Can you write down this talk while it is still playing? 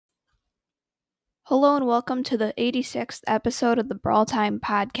Hello and welcome to the 86th episode of the Brawl Time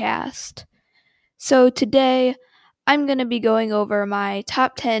podcast. So today I'm going to be going over my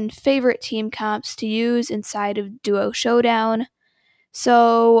top 10 favorite team comps to use inside of Duo Showdown.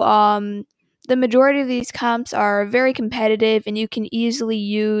 So the majority of these comps are very competitive and you can easily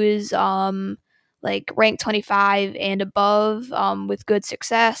use like rank 25 and above with good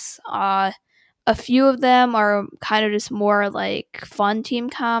success. A few of them are kind of just more like fun team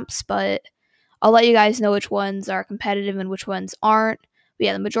comps, but I'll let you guys know which ones are competitive and which ones aren't. But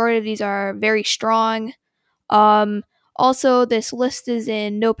yeah, the majority of these are very strong. Um, Also, this list is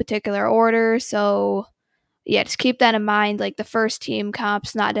in no particular order, so yeah, just keep that in mind. Like the first team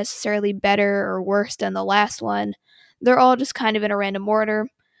comp's not necessarily better or worse than the last one. They're all just kind of in a random order.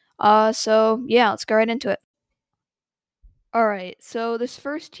 So yeah, let's go right into it. All right, so this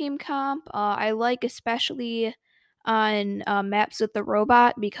first team comp, I like especially on maps with the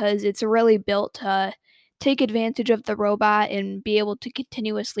robot because it's really built to take advantage of the robot and be able to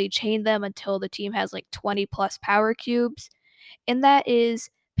continuously chain them until the team has like 20 plus power cubes, and that is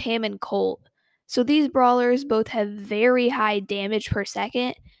Pam and Colt. So these brawlers both have very high damage per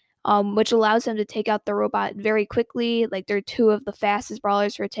second, which allows them to take out the robot very quickly. Like they're two of the fastest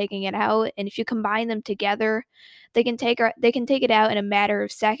brawlers for taking it out, and if you combine them together, they can take it out in a matter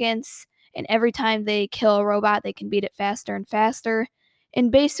of seconds. And every time they kill a robot, they can beat it faster and faster.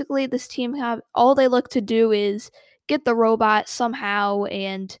 And basically, this team have all they look to do is get the robot somehow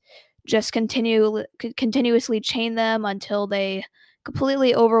and just continuously chain them until they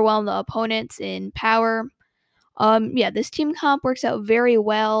completely overwhelm the opponents in power. Yeah, this team comp works out very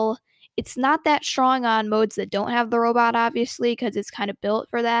well. It's not that strong on modes that don't have the robot, obviously, because it's kind of built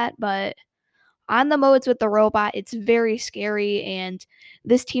for that. But on the modes with the robot, it's very scary, and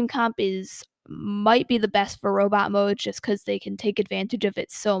this team comp is might be the best for robot modes just because they can take advantage of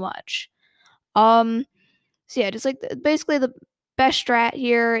it so much. Um, so yeah, just like basically the best strat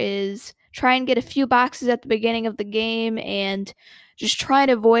here is try and get a few boxes at the beginning of the game and just try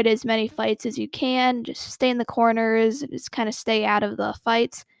to avoid as many fights as you can. Just stay in the corners, just kind of stay out of the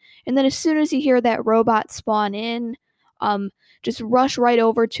fights. And then as soon as you hear that robot spawn in, um, just rush right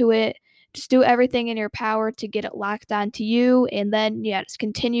over to it. Just do everything in your power to get it locked onto you, and then yeah, just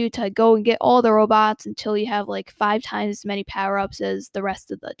continue to go and get all the robots until you have like 5 times as many power ups as the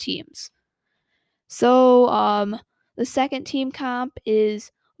rest of the teams. So the second team comp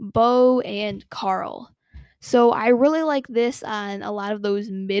is Bo and Carl. So I really like this on a lot of those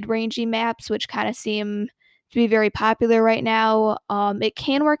mid-rangey maps, which kind of seem to be very popular right now. It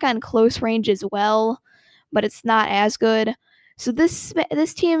can work on close range as well, but it's not as good. So this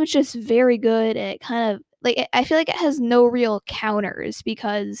team is just very good at kind of like I feel like it has no real counters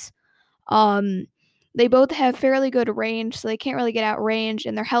because um, they both have fairly good range, so they can't really get outranged,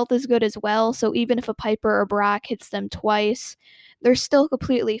 and their health is good as well. So even if a Piper or Brock hits them twice, they're still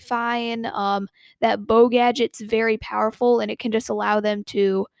completely fine. That bow gadget's very powerful, and it can just allow them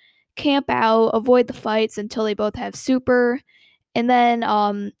to camp out, avoid the fights until they both have super, and then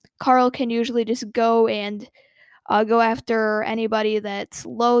Carl can usually just go and go after anybody that's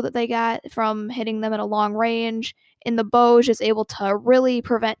low that they got from hitting them at a long range. And the bow is just able to really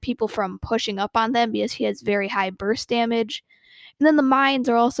prevent people from pushing up on them because he has very high burst damage. And then the mines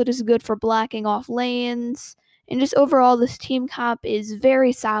are also just good for blocking off lanes. And just overall, this team comp is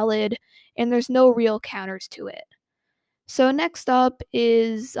very solid, and there's no real counters to it. So next up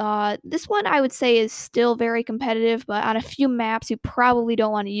is this one I would say is still very competitive, but on a few maps you probably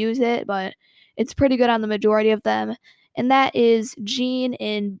don't want to use it, but it's pretty good on the majority of them, and that is Gene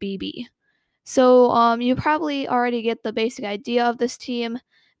and BB. So you probably already get the basic idea of this team.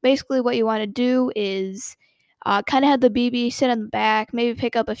 Basically, what you want to do is kind of have the BB sit in the back, maybe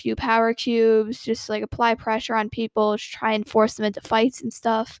pick up a few power cubes, just like apply pressure on people, just try and force them into fights and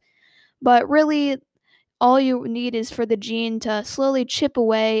stuff. But really, all you need is for the Gene to slowly chip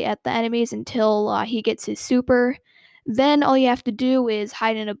away at the enemies until he gets his super. Then all you have to do is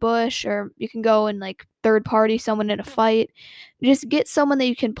hide in a bush, or you can go and like third party someone in a fight. Just get someone that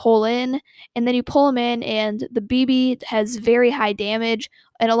you can pull in, and then you pull them in, and the BB has very high damage.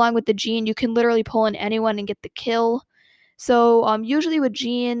 And along with the Gene, you can literally pull in anyone and get the kill. So usually with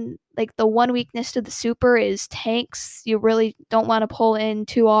Gene, like the one weakness to the super is tanks. You really don't want to pull in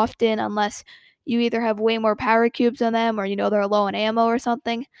too often unless you either have way more power cubes on them or you know they're low on ammo or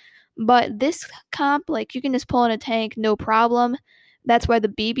something. But this comp, like you can just pull in a tank, no problem. That's why the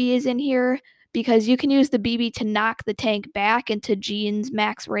BB is in here because you can use the BB to knock the tank back into Gene's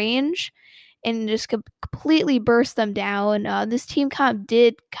max range and just completely burst them down. This team comp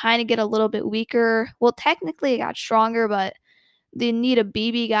did kind of get a little bit weaker. Well, technically it got stronger, but the need of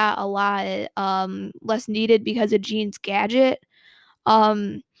BB got a lot less needed because of Gene's gadget.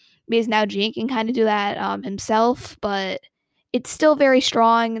 Um, because now Gene can kind of do that himself, but it's still very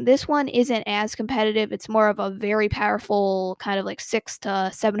strong. This one isn't as competitive. It's more of a very powerful kind of like 6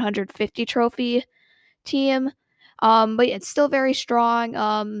 to 750 trophy team. But yeah, it's still very strong.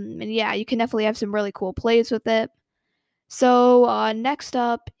 And yeah, you can definitely have some really cool plays with it. So next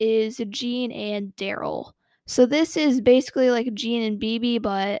up is Gene and Daryl. So this is basically like Gene and BB,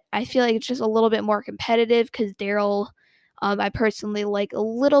 but I feel like it's just a little bit more competitive because Daryl, I personally like a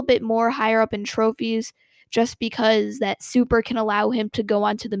little bit more higher up in trophies, just because that super can allow him to go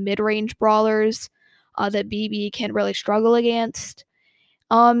onto the mid-range brawlers that BB can really struggle against.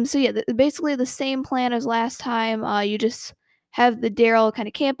 So yeah, basically the same plan as last time. You just have the Daryl kind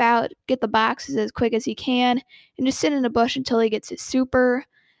of camp out, get the boxes as quick as he can, and just sit in a bush until he gets his super.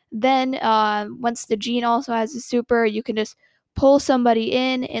 Then, once the Gene also has his super, you can just pull somebody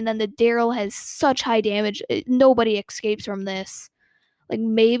in, and then the Daryl has such high damage. Nobody escapes from this. Like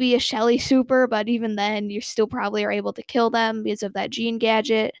maybe a Shelly super, but even then, you still probably are able to kill them because of that Gene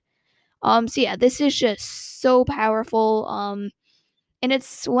gadget. So yeah, this is just so powerful. And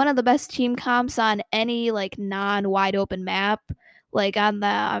it's one of the best team comps on any like non wide open map. Like on the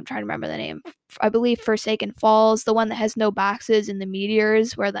I'm trying to remember the name. I believe Forsaken Falls, the one that has no boxes in the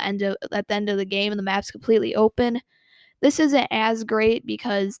meteors, where at the end of the game the map's completely open. This isn't as great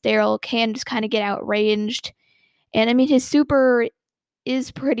because Daryl can just kind of get outranged, and I mean his super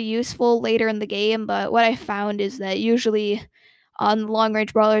is pretty useful later in the game. But what I found is that usually on long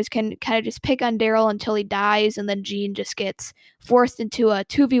range brawlers can kind of just pick on Daryl until he dies, and then Gene just gets forced into a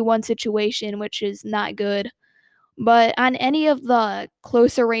 2v1 situation, which is not good. But on any of the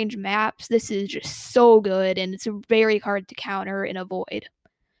closer range maps, this is just so good, and it's very hard to counter and avoid.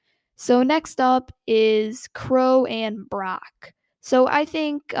 So next up is Crow and Brock. So I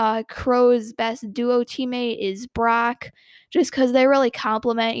think Crow's best duo teammate is Brock, just because they really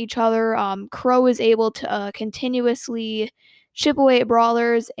complement each other. Crow is able to continuously chip away at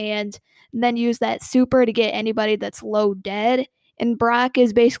brawlers and then use that super to get anybody that's low dead. And Brock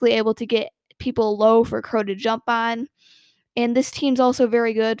is basically able to get people low for Crow to jump on. And this team's also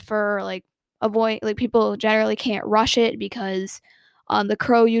very good for like avoid like people generally can't rush it because the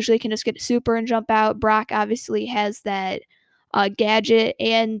Crow usually can just get a super and jump out. Brock obviously has that gadget,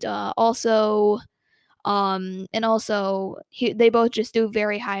 and they both just do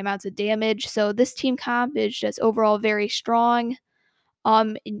very high amounts of damage. So this team comp is just overall very strong.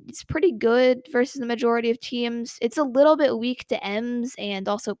 It's pretty good versus the majority of teams. It's a little bit weak to Ems and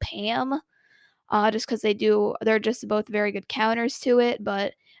also Pam, just because they're just both very good counters to it.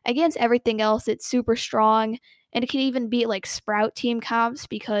 But against everything else, it's super strong. And it can even beat like Sprout team comps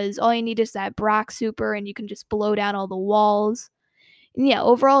because all you need is that Brock super and you can just blow down all the walls. And yeah,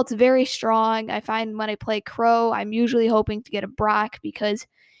 overall, it's very strong. I find when I play Crow, I'm usually hoping to get a Brock because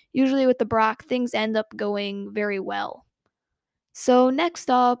usually with the Brock, things end up going very well. So next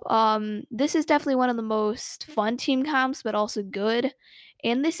up, this is definitely one of the most fun team comps, but also good.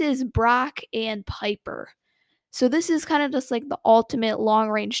 And this is Brock and Piper. So this is kind of just like the ultimate long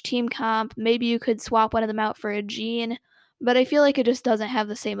range team comp. Maybe you could swap one of them out for a Gene, but I feel like it just doesn't have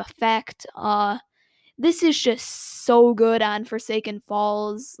the same effect. This is just so good on Forsaken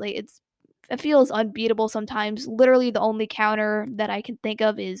Falls. Like it feels unbeatable sometimes. Literally the only counter that I can think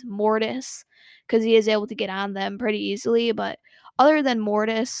of is Mortis because he is able to get on them pretty easily, but other than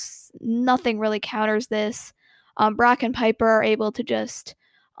Mortis, nothing really counters this. Brock and Piper are able to just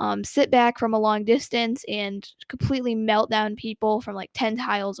sit back from a long distance and completely melt down people from like 10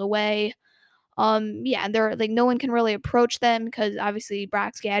 tiles away. Yeah, they're like no one can really approach them because obviously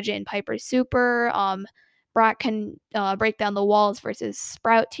Brock's gadget and Piper's super. Brock can break down the walls versus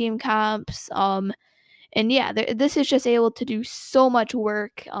Sprout team comps. And yeah, this is just able to do so much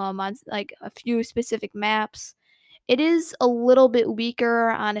work on like a few specific maps. It is a little bit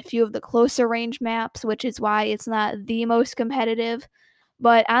weaker on a few of the closer range maps, which is why it's not the most competitive.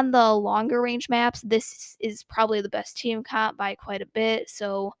 But on the longer range maps, this is probably the best team comp by quite a bit.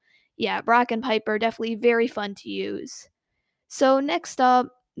 So, yeah, Brock and Piper definitely very fun to use. So, next up,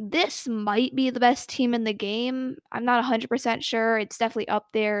 this might be the best team in the game. I'm not 100% sure. It's definitely up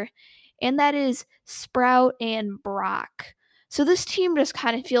there. And that is Sprout and Brock. So, this team just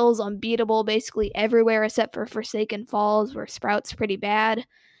kind of feels unbeatable basically everywhere except for Forsaken Falls, where Sprout's pretty bad,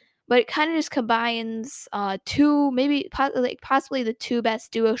 but it kind of just combines two, maybe possibly the two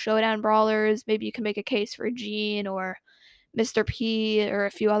best duo showdown brawlers. Maybe you can make a case for Gene or Mr. P or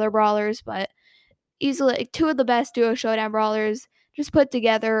a few other brawlers, but easily like, two of the best duo showdown brawlers just put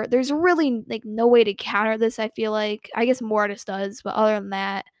together. There's really like no way to counter this, I feel like. I guess Mortis does, but other than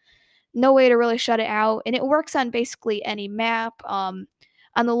that, no way to really shut it out. And it works on basically any map.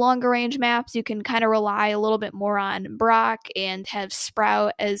 On the longer range maps, you can kind of rely a little bit more on Brock and have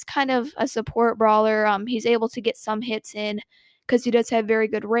Sprout as kind of a support brawler. He's able to get some hits in because he does have very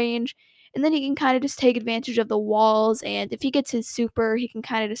good range. And then he can kind of just take advantage of the walls. And if he gets his super, he can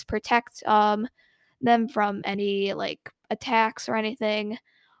kind of just protect them from any like attacks or anything.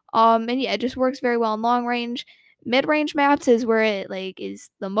 And yeah, it just works very well in long range. Mid range maps is where it like is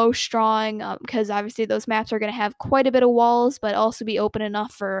the most strong because obviously those maps are going to have quite a bit of walls, but also be open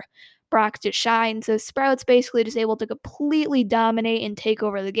enough for Brock to shine. So Sprout's basically just able to completely dominate and take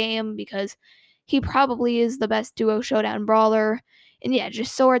over the game because he probably is the best duo showdown brawler. And yeah,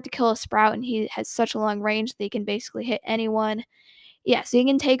 just so hard to kill a Sprout, and he has such a long range that he can basically hit anyone. Yeah, so you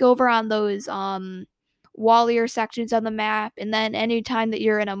can take over on those wallier sections on the map, and then anytime that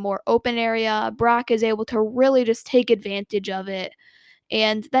you're in a more open area, Brock is able to really just take advantage of it.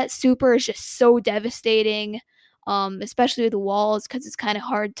 And that super is just so devastating, especially with the walls, because it's kind of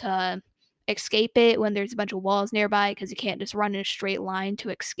hard to escape it when there's a bunch of walls nearby because you can't just run in a straight line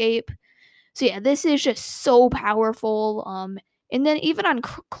to escape. So yeah, this is just so powerful. And then even on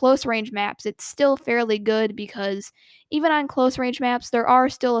close range maps, it's still fairly good because even on close range maps, there are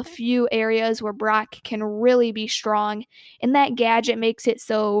still a few areas where Brock can really be strong, and that gadget makes it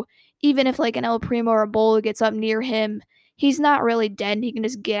so even if like an El Primo or a Bull gets up near him, he's not really dead. He can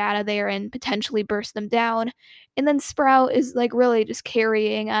just get out of there and potentially burst them down. And then Sprout is like really just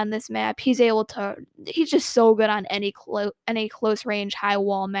carrying on this map. He's just so good on any close range high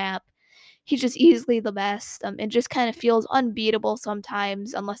wall map. He's just easily the best. It just kind of feels unbeatable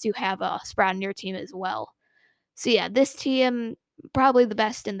sometimes unless you have a Sprout in your team as well. So yeah, this team probably the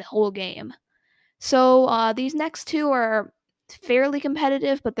best in the whole game. So these next two are fairly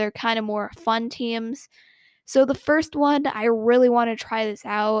competitive, but they're kind of more fun teams. So the first one, I really want to try this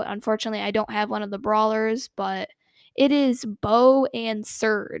out. Unfortunately, I don't have one of the brawlers, but it is Bo and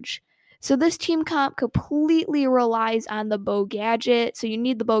Surge. So this team comp completely relies on the Bo gadget. So you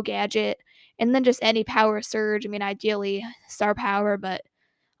need the Bo gadget and then just any power Surge. I mean, ideally star power, but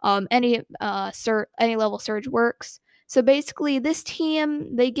any level Surge works. So basically, this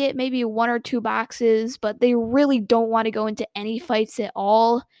team they get maybe one or two boxes, but they really don't want to go into any fights at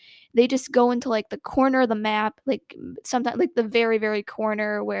all. They just go into like the corner of the map, like sometimes like the very very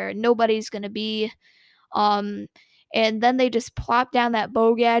corner where nobody's gonna be. Um, and then they just plop down that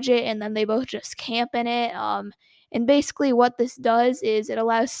Bo gadget, and then they both just camp in it. And basically, what this does is it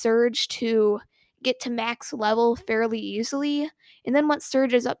allows Surge to get to max level fairly easily. And then once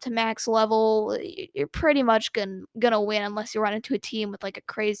Surge is up to max level, you're pretty much gonna win unless you run into a team with like a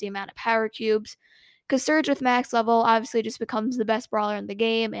crazy amount of power cubes. Because Surge with max level obviously just becomes the best brawler in the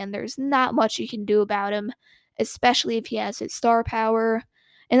game, and there's not much you can do about him, especially if he has his star power.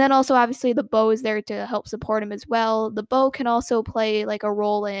 And then also, obviously, the Bo is there to help support him as well. The Bo can also play like a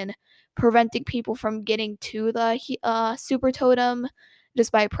role in preventing people from getting to the super totem just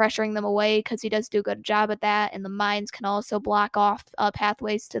by pressuring them away because he does do a good job at that. And the mines can also block off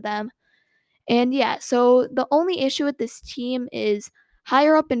pathways to them. And yeah, so the only issue with this team is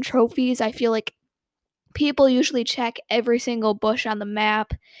higher up in trophies. I feel like people usually check every single bush on the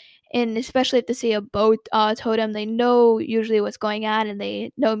map, and especially if they see a Bo totem, they know usually what's going on, and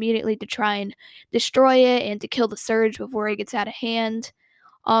they know immediately to try and destroy it and to kill the Surge before it gets out of hand.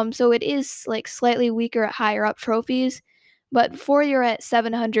 So it is like slightly weaker at higher up trophies, but before you're at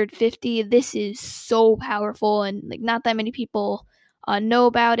 750, this is so powerful, and like not that many people know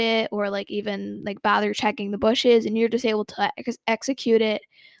about it or like even like bother checking the bushes, and you're just able to execute it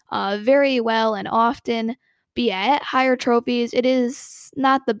very well and often. But yeah, at higher trophies, it is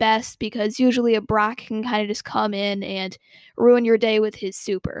not the best because usually a Brock can kind of just come in and ruin your day with his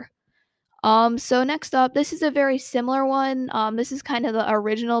super. So next up, this is a very similar one. This is kind of the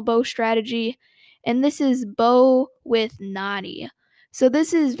original Bo strategy, and this is Bo with Nani. So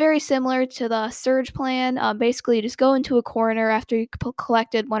this is very similar to the Surge plan. Basically, you just go into a corner after you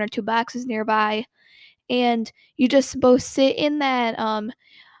collected one or two boxes nearby, and you just both sit in that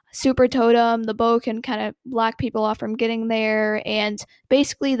super totem. The Bo can kind of block people off from getting there, and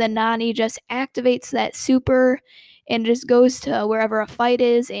basically the Nani just activates that super and just goes to wherever a fight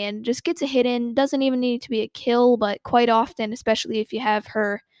is and just gets a hit in. Doesn't even need to be a kill, but quite often, especially if you have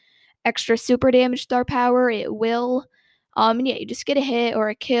her extra super damage star power, it will. And yeah, you just get a hit or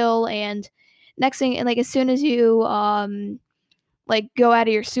a kill, and next thing, and like as soon as you like go out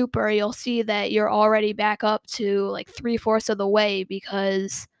of your super, you'll see that you're already back up to like 3/4 of the way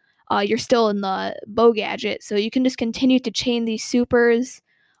because you're still in the bow gadget. So you can just continue to chain these supers.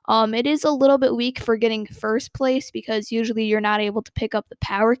 It is a little bit weak for getting first place because usually you're not able to pick up the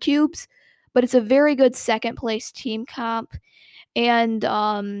power cubes, but it's a very good second place team comp. And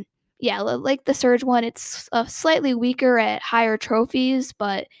yeah, like the Surge one, it's slightly weaker at higher trophies,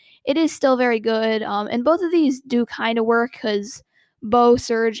 but it is still very good. And both of these do kind of work because Bo,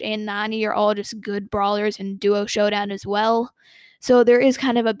 Surge, and Nani are all just good brawlers in Duo Showdown as well. So there is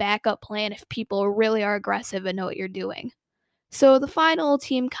kind of a backup plan if people really are aggressive and know what you're doing. So the final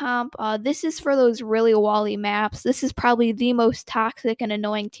team comp, this is for those really wally maps. This is probably the most toxic and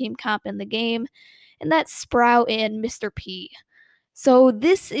annoying team comp in the game, and that's Sprout and Mr. P. So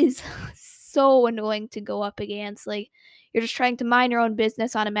this is so annoying to go up against. Like, you're just trying to mind your own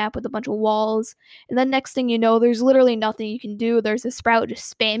business on a map with a bunch of walls, and then next thing you know, there's literally nothing you can do. There's a Sprout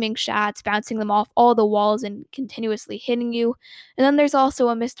just spamming shots, bouncing them off all the walls and continuously hitting you. And then there's also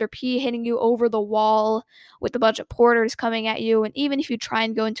a Mr. P hitting you over the wall with a bunch of porters coming at you. And even if you try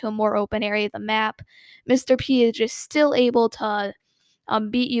and go into a more open area of the map, Mr. P is just still able to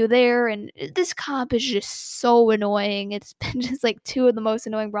beat you there. And this comp is just so annoying. It's been just like two of the most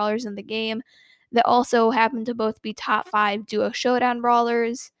annoying brawlers in the game that also happen to both be top 5 Duo Showdown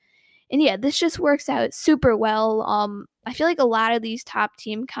brawlers. And yeah, this just works out super well. I feel like a lot of these top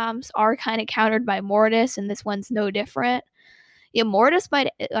team comps are kind of countered by Mortis, and this one's no different. Yeah,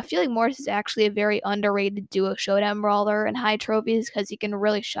 I feel like Mortis is actually a very underrated Duo Showdown brawler in high trophies because he can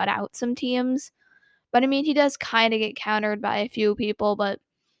really shut out some teams. But I mean, he does kind of get countered by a few people, but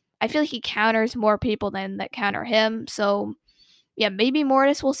I feel like he counters more people than that counter him. So yeah, maybe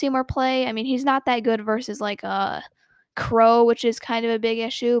Mortis will see more play. I mean, he's not that good versus like a Crow, which is kind of a big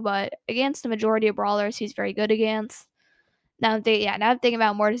issue, but against the majority of brawlers, he's very good against. Now I'm thinking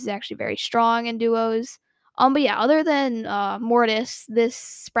about Mortis is actually very strong in duos. But yeah, other than Mortis, this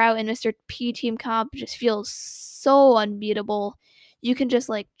Sprout and Mr. P team comp just feels so unbeatable. You can just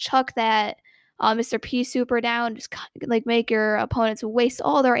like chuck that Mr. P super down, just like make your opponents waste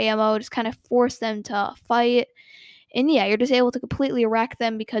all their ammo, just kind of force them to fight. And yeah, you're just able to completely wreck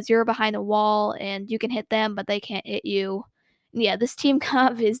them because you're behind the wall and you can hit them, but they can't hit you. And yeah, this team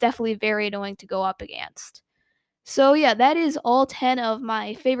comp is definitely very annoying to go up against. So yeah, that is all 10 of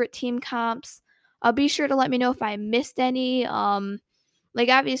my favorite team comps. Be sure to let me know if I missed any. Like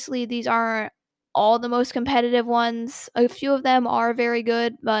obviously these aren't all the most competitive ones. A few of them are very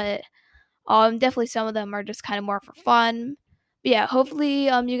good, but definitely some of them are just kind of more for fun. But yeah, hopefully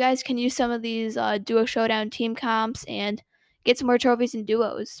you guys can use some of these Duo Showdown team comps and get some more trophies in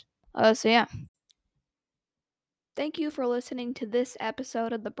duos. So yeah. Thank you for listening to this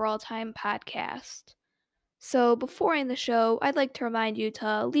episode of the Brawl Time podcast. So, before I end the show, I'd like to remind you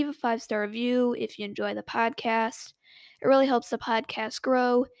to leave a 5-star review if you enjoy the podcast. It really helps the podcast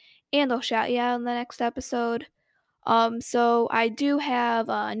grow, and I'll shout you out in the next episode. So I do have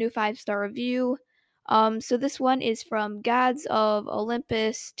a new 5-star review. So this one is from Gods of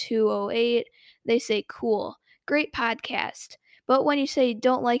Olympus 208. They say, cool, great podcast. But when you say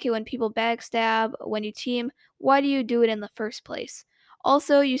don't like it when people backstab when you team, why do you do it in the first place?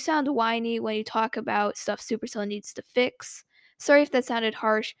 Also, you sound whiny when you talk about stuff Supercell needs to fix. Sorry if that sounded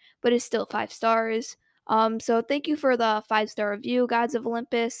harsh, but it's still 5 stars. So thank you for the 5-star review, Gods of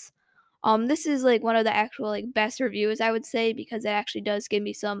Olympus. This is like one of the actual like best reviews I would say because it actually does give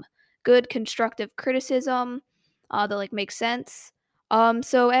me some good constructive criticism that like makes sense.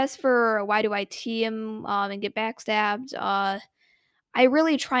 So as for why do I team and get backstabbed, I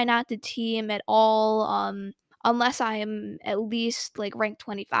really try not to team at all unless I am at least like rank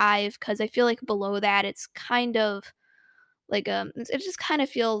 25 because I feel like below that it's kind of like it just kind of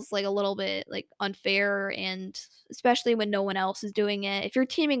feels like a little bit like unfair, and especially when no one else is doing it. If you're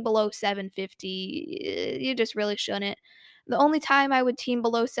teaming below 750, you just really shouldn't. The only time I would team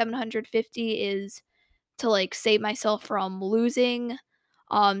below 750 is to like save myself from losing.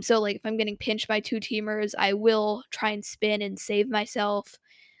 So like if I'm getting pinched by two teamers, I will try and spin and save myself,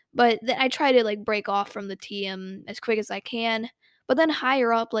 but then I try to like break off from the team as quick as I can. But then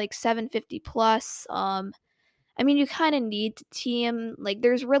higher up, like 750 plus, I mean, you kind of need to team. Like,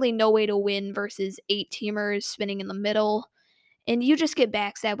 there's really no way to win versus 8 teamers spinning in the middle, and you just get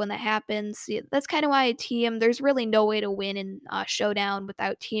backstabbed when that happens. Yeah, that's kind of why I team. There's really no way to win in Showdown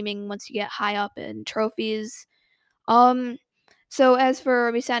without teaming once you get high up in trophies. Um, so as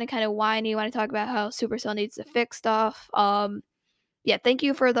for me sounding kind of whiny when I talk about how Supercell needs to fix stuff, yeah, thank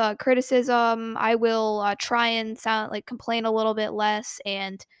you for the criticism. I will try and sound like complain a little bit less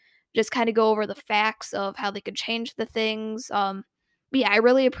and just kind of go over the facts of how they could change the things. But yeah, I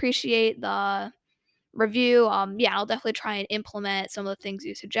really appreciate review. Yeah, I'll definitely try and implement some of the things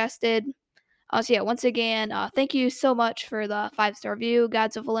you suggested. So yeah, once again, thank you so much for the 5-star review,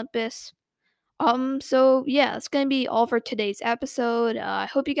 Gods of Olympus. So yeah, that's gonna be all for today's episode. I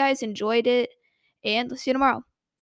hope you guys enjoyed it, and we'll see you tomorrow.